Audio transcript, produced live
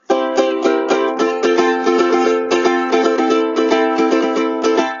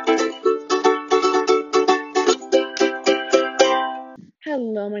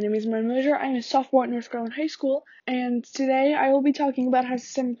name is Maeryn Mosher. I'm a sophomore at North Carolina High School, and today I will be talking about how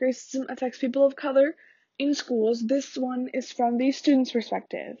systemic racism affects people of color in schools. This one is from the student's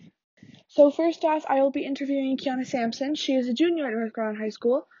perspective. So first off, I will be interviewing Keonna Sampson. She is a junior at North Carolina High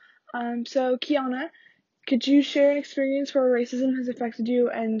School. So Keonna, could you share an experience where racism has affected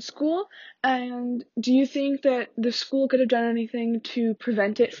you in school? And do you think that the school could have done anything to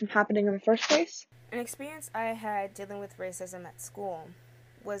prevent it from happening in the first place? An experience I had dealing with racism at school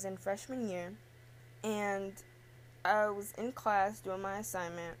was in freshman year, and I was in class doing my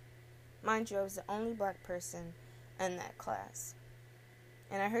assignment. Mind you, I was the only black person in that class.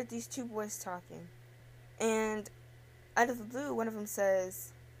 And I heard these two boys talking. And out of the blue, one of them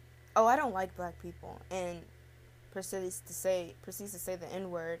says, "Oh, I don't like black people," and proceeds to say the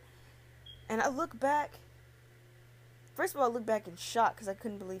N-word. And I look back. First of all, I looked back in shock because I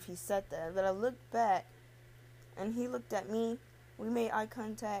couldn't believe he said that. But I looked back, and he looked at me. We made eye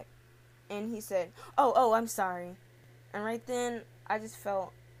contact, and he said, "Oh, I'm sorry." And right then, I just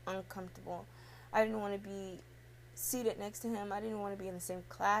felt uncomfortable. I didn't want to be seated next to him. I didn't want to be in the same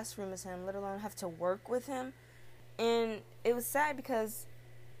classroom as him, let alone have to work with him. And it was sad because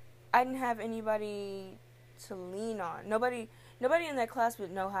I didn't have anybody to lean on. Nobody in that class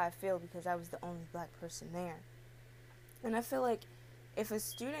would know how I feel because I was the only black person there. And I feel like if a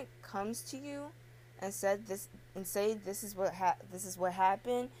student comes to you and say this is what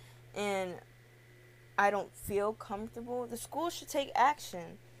happened, and I don't feel comfortable, the school should take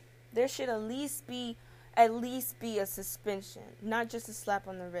action. There should at least be a suspension, not just a slap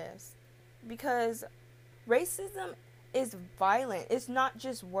on the wrist. Because racism is violent. It's not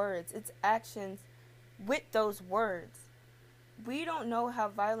just words, it's actions with those words. We don't know how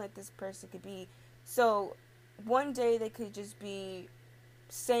violent this person could be. So one day they could just be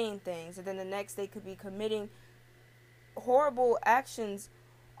saying things, and then the next they could be committing horrible actions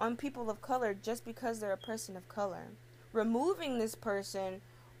on people of color just because they're a person of color. Removing this person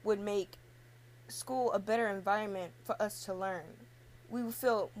would make school a better environment for us to learn. We would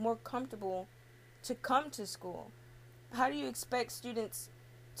feel more comfortable to come to school. How do you expect students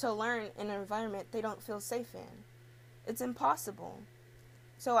to learn in an environment they don't feel safe in? It's impossible.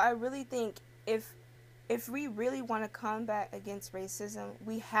 So I really think if we really want to combat against racism,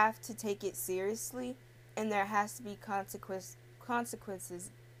 we have to take it seriously, and there has to be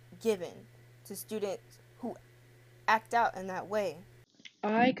consequences given to students who act out in that way.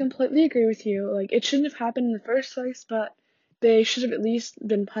 I completely agree with you. It shouldn't have happened in the first place, but they should have at least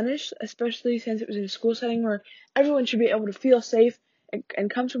been punished, especially since it was in a school setting where everyone should be able to feel safe and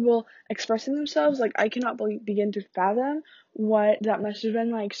comfortable expressing themselves. I cannot begin to fathom what that must have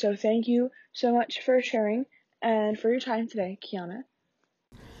been like. So thank you so much for sharing and for your time today, Keonna.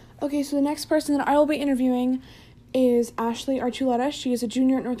 Okay, so the next person that I will be interviewing is Ashley Archuletta. She is a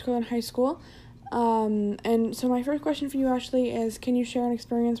junior at North Carolina High School. And so my first question for you, Ashley, is can you share an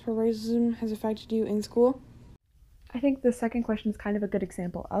experience where racism has affected you in school? I think the second question is kind of a good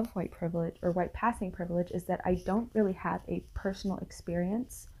example of white privilege or white passing privilege, is that I don't really have a personal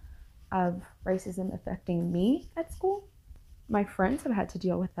experience of racism affecting me at school. My friends have had to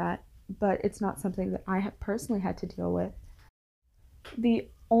deal with that, but it's not something that I have personally had to deal with. The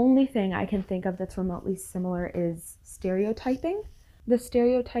only thing I can think of that's remotely similar is stereotyping. The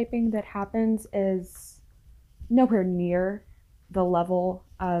stereotyping that happens is nowhere near the level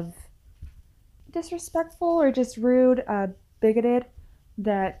of disrespectful or just rude, bigoted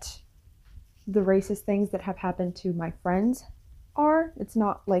that the racist things that have happened to my friends are. It's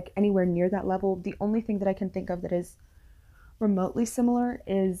not anywhere near that level. The only thing that I can think of that is remotely similar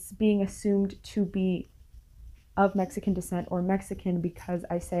is being assumed to be of Mexican descent or Mexican because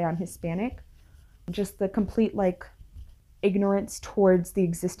I say I'm Hispanic. Just the complete ignorance towards the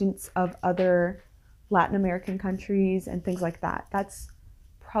existence of other Latin American countries and things like that. That's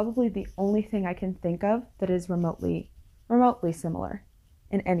probably the only thing I can think of that is remotely similar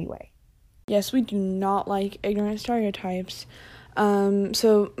in any way. Yes, we do not like ignorant stereotypes.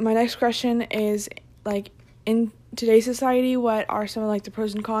 So my next question is, in today's society, what are some of the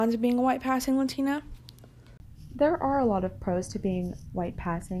pros and cons of being a white passing Latina? There are a lot of pros to being white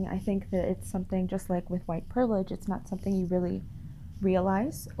passing. I think that it's something just like with white privilege. It's not something you really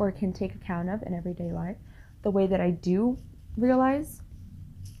realize or can take account of in everyday life. The way that I do realize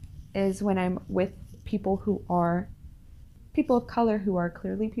is when I'm with people who are people of color, who are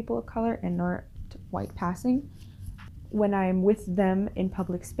clearly people of color and not white passing. When I'm with them in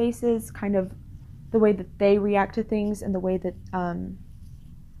public spaces, kind of the way that they react to things and the way that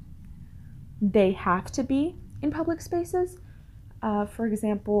they have to be in public spaces. For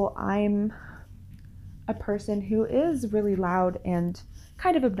example, I'm a person who is really loud and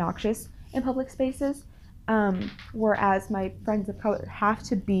kind of obnoxious in public spaces, whereas my friends of color have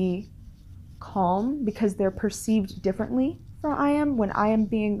to be calm because they're perceived differently from I am. When I am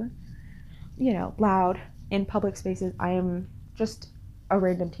being, loud in public spaces, I am just a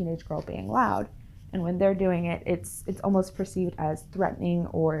random teenage girl being loud. And when they're doing it, it's almost perceived as threatening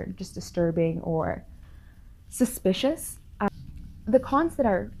or just disturbing or suspicious. The cons that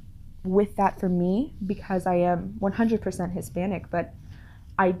are with that for me, because I am 100% Hispanic, but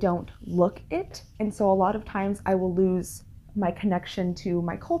I don't look it. And so a lot of times I will lose my connection to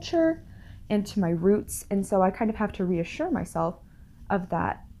my culture and to my roots. And so I kind of have to reassure myself of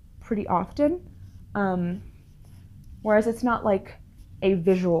that pretty often. Whereas it's not like a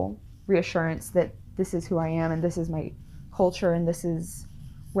visual reassurance that this is who I am and this is my culture and this is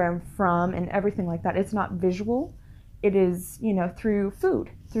where I'm from and everything like that. It's not visual. It is, through food,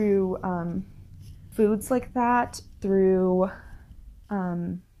 through foods like that, through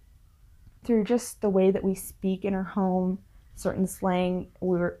just the way that we speak in our home, certain slang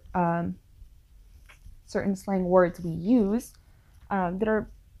words we use that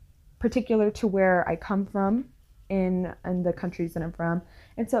are particular to where I come from in the countries that I'm from.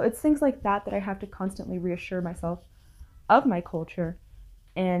 And so it's things like that that I have to constantly reassure myself of my culture.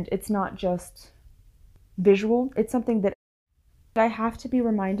 And it's not just visual. It's something that I have to be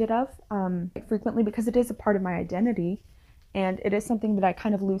reminded of frequently because it is a part of my identity. And it is something that I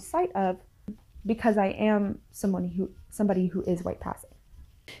kind of lose sight of because I am somebody who is white passing.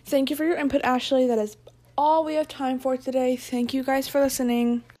 Thank you for your input, Ashley. That is all we have time for today. Thank you guys for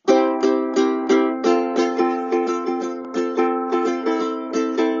listening.